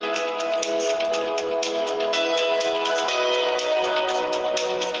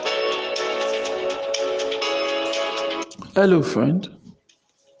Hello, friend.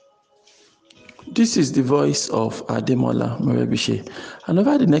 This is the voice of Ademola Morebise. And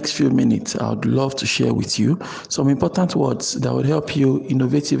over the next few minutes, I would love to share with you some important words that will help you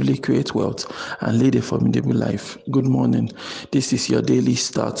innovatively create wealth and lead a formidable life. Good morning. This is your daily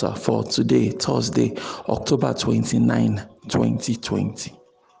starter for today, Thursday, October 29, 2020.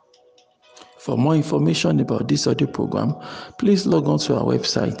 For more information about this audio program, please log on to our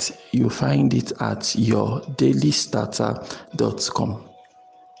website. You'll find it at yourdailystarter.com.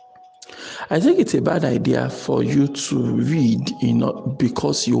 I think it's a bad idea for you to read,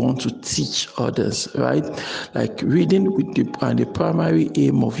 because you want to teach others, right? Like reading and the primary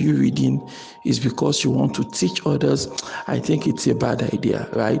aim of you reading is because you want to teach others. I think it's a bad idea,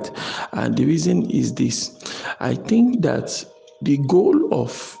 right? And the reason is this. I think that the goal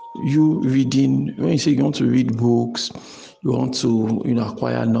of you reading, when you say you want to read books, you want to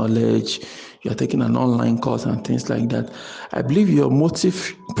acquire knowledge, you're taking an online course and things like that, I believe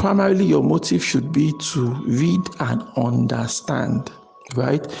primarily your motive should be to read and understand,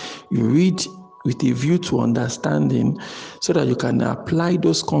 right? You read with a view to understanding so that you can apply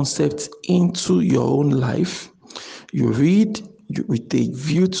those concepts into your own life. You read with a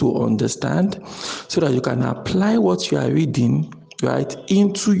view to understand so that you can apply what you are reading, right,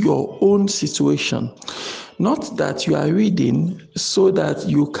 into your own situation. Not that you are reading so that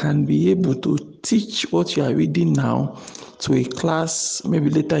you can be able to teach what you are reading now to a class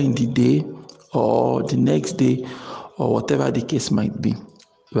maybe later in the day or the next day or whatever the case might be,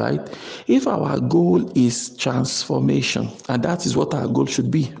 right? If our goal is transformation, and that is what our goal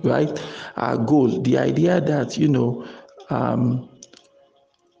should be, right? Our goal, the idea is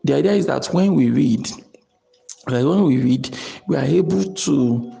that when we read, we are able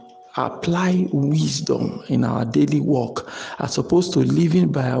to apply wisdom in our daily work as opposed to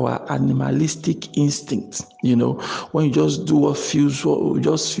living by our animalistic instinct. When you just do what feels, you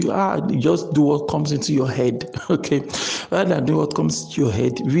just do what comes into your head. Okay, rather than doing what comes into your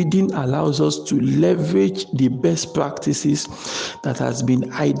head, reading allows us to leverage the best practices that has been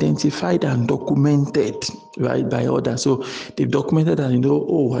identified and documented, right, by others. So they've documented that,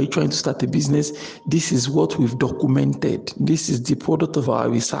 are you trying to start a business? This is what we've documented. This is the product of our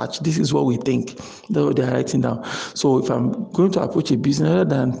research. This is what we think. That's what they're writing down. So if I'm going to approach a business, rather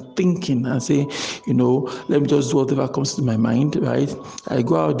than thinking and say, let me just do whatever comes to my mind, right? I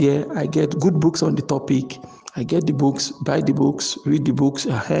go out there, I get good books on the topic. I get the books, buy the books, read the books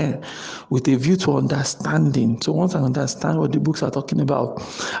with a view to understanding. So once I understand what the books are talking about,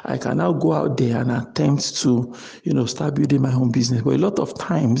 I can now go out there and attempt to, start building my own business. But a lot of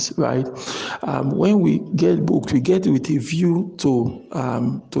times, right, when we get books, we get with a view to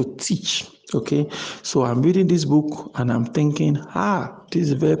teach. Okay, so I'm reading this book and I'm thinking, this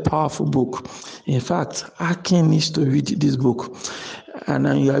is a very powerful book. In fact, Akin needs to read this book. And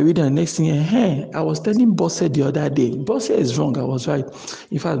then you are reading the next thing, I was telling Bosse the other day, Bosse is wrong, I was right.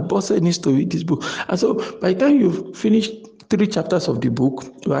 In fact, Bosse needs to read this book. And so by the time you finish 3 chapters of the book,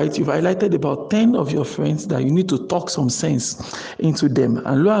 right, you've highlighted about 10 of your friends that you need to talk some sense into them.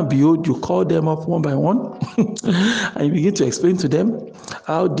 And lo and behold, you call them up one by one and you begin to explain to them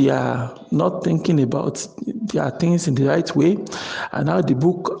how they are not thinking about their things in the right way and how the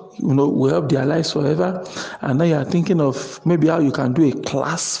book will help their lives forever. And now you are thinking of maybe how you can do a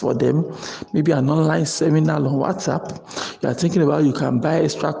class for them, maybe an online seminar on WhatsApp. You are thinking about how you can buy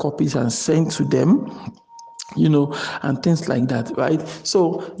extra copies and send to them, and things like that, right?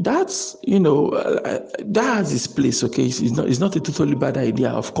 So that's, that has its place, okay? It's not a totally bad idea,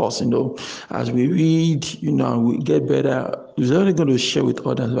 of course, as we read, and we get better, you're only going to share with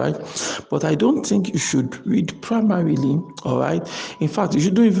others, right? But I don't think you should read primarily, all right? In fact, you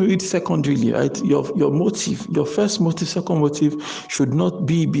shouldn't even read secondarily, right? Your motive, your first motive, second motive should not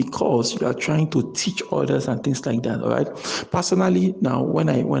be because you are trying to teach others and things like that, all right? Personally, now, when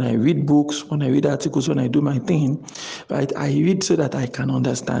I read books, when I read articles, when I do my thing, right, I read so that I can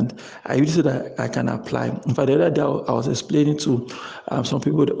understand. I read so that I can apply. In fact, the other day I was explaining to some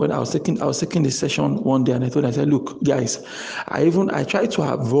people when I was taking this session one day, and I said, look, guys, I try to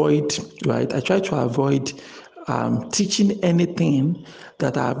avoid, right? I try to avoid teaching anything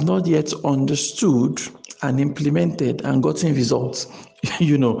that I have not yet understood and implemented and gotten results.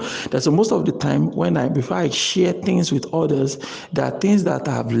 That's so most of the time before I share things with others, there are things that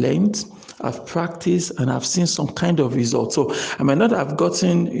I've learned, I've practiced, and I've seen some kind of result. So I might not have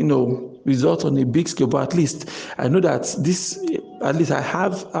gotten, results on a big scale, but at least I know that at least I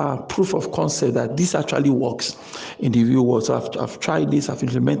have proof of concept that this actually works in the real world. So I've tried this, I've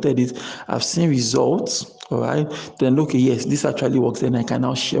implemented it, I've seen results. All right, then okay, yes, this actually works. Then I can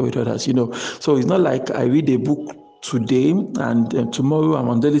now share with others. So it's not like I read a book today and tomorrow I'm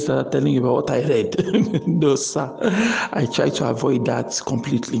on Daily Starter telling you about what I read. No, sir. I try to avoid that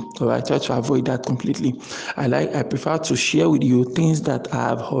completely. Or I try to avoid that completely. I prefer to share with you things that I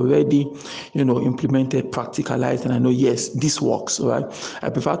have already, implemented, practicalized, and I know, yes, this works. All right. I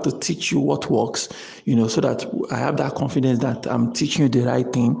prefer to teach you what works, so that I have that confidence that I'm teaching you the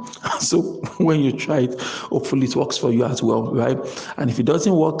right thing. So when you try it, hopefully it works for you as well, right? And if it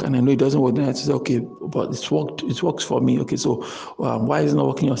doesn't work, and I know it doesn't work, then I say, okay, but it works for me. Okay, so why is it not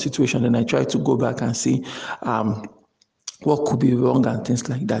working in your situation? Then I try to go back and see what could be wrong and things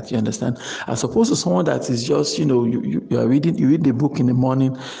like that. You understand? As opposed to someone that is just, you are reading, you read the book in the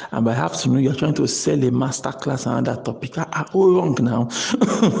morning, and by afternoon you're trying to sell a master class on that topic. Oh, wrong now.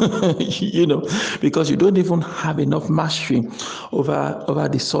 Because you don't even have enough mastery over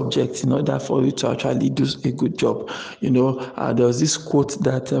the subject in order for you to actually do a good job. There was this quote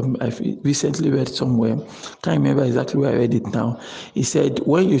that I recently read somewhere. Can't remember exactly where I read it now. He said,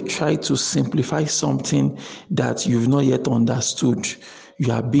 when you try to simplify something that you've not yet understood,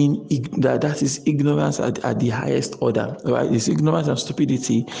 you are being that is ignorance at the highest order, right? It's ignorance and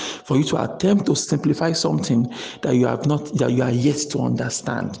stupidity for you to attempt to simplify something that you are yet to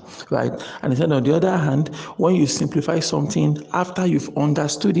understand, right? And then on the other hand, when you simplify something after you've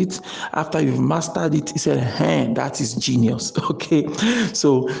understood it, after you've mastered it, he said, hey, that is genius. Okay,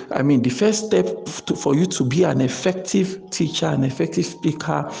 so the first step for you to be an effective teacher, an effective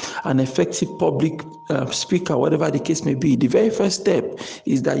speaker, an effective public speaker, whatever the case may be, the very first step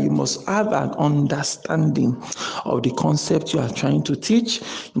is that you must have an understanding of the concept you are trying to teach.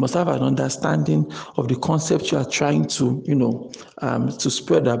 You must have an understanding of the concept you are trying to, to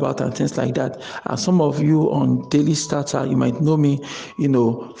spread about and things like that. And some of you on Daily Starter, you might know me,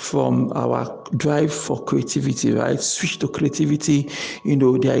 from our drive for creativity, right? Switch to creativity,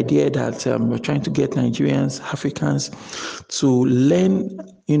 the idea that we're trying to get Nigerians, Africans to learn,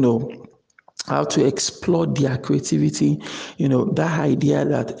 how to explore their creativity, that idea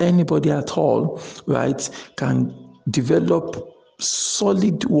that anybody at all, right, can develop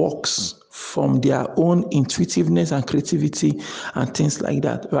solid works from their own intuitiveness and creativity and things like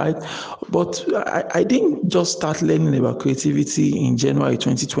that, right? But I didn't just start learning about creativity in January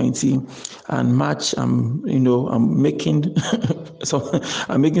 2020 and March. I'm making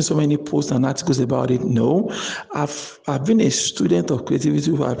I'm making so many posts and articles about it. No, I've been a student of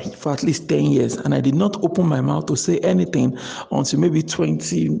creativity for at least 10 years, and I did not open my mouth to say anything until maybe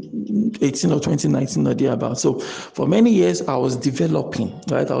 2018 or 2019 or thereabout. So for many years, I was developing,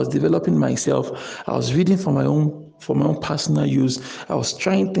 right? I was developing myself. I was reading for my own personal use. I was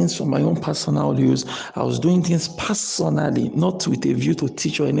trying things for my own personal use. I was doing things personally, not with a view to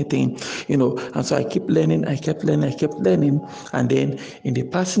teach or anything, and so I kept learning. And then in the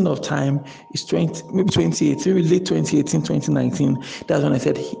passing of time, it's 2018, late 2018, 2019, that's when I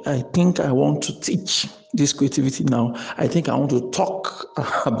said, I think I want to teach this creativity now. I think I want to talk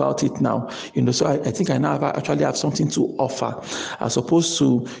about it now. So I think I now actually have something to offer, as opposed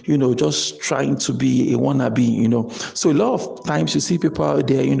to, just trying to be a wannabe, So a lot of times you see people out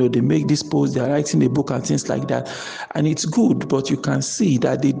there, they make this post, they're writing a book and things like that. And it's good, but you can see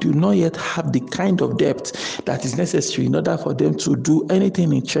that they do not yet have the kind of depth that is necessary in order for them to do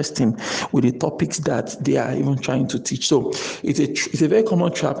anything interesting with the topics that they are even trying to teach. So it's a very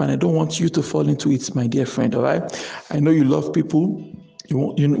common trap, and I don't want you to fall into it, my dear friend. All right, I know you love people. You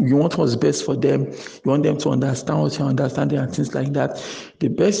want what's best for them. You want them to understand what you're understanding and things like that. The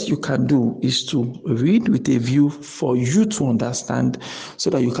best you can do is to read with a view for you to understand, so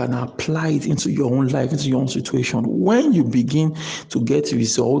that you can apply it into your own life, into your own situation. When you begin to get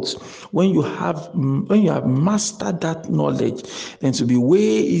results, when you have mastered that knowledge, then it will be way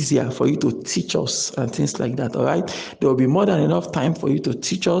easier for you to teach us and things like that. All right, there will be more than enough time for you to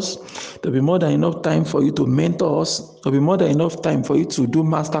teach us. There will be more than enough time for you to mentor us. There will be more than enough time for you to do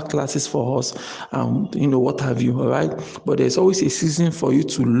master classes for us, what have you. All right, but there's always a season for you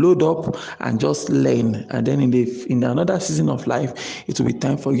to load up and just learn, and then in another season of life, it will be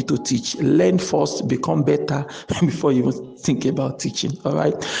time for you to teach. Learn first, become better before you even think about teaching. All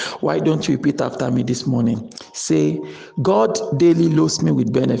right, why don't you repeat after me this morning? Say, God daily loads me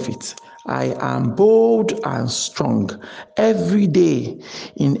with benefits. I am bold and strong. Every day,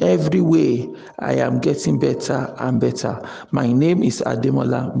 in every way, I am getting better and better. My name is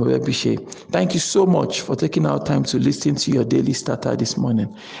Ademola Morebise. Thank you so much for taking our time to listen to your Daily Starter this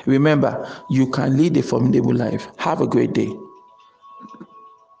morning. Remember, you can lead a formidable life. Have a great day.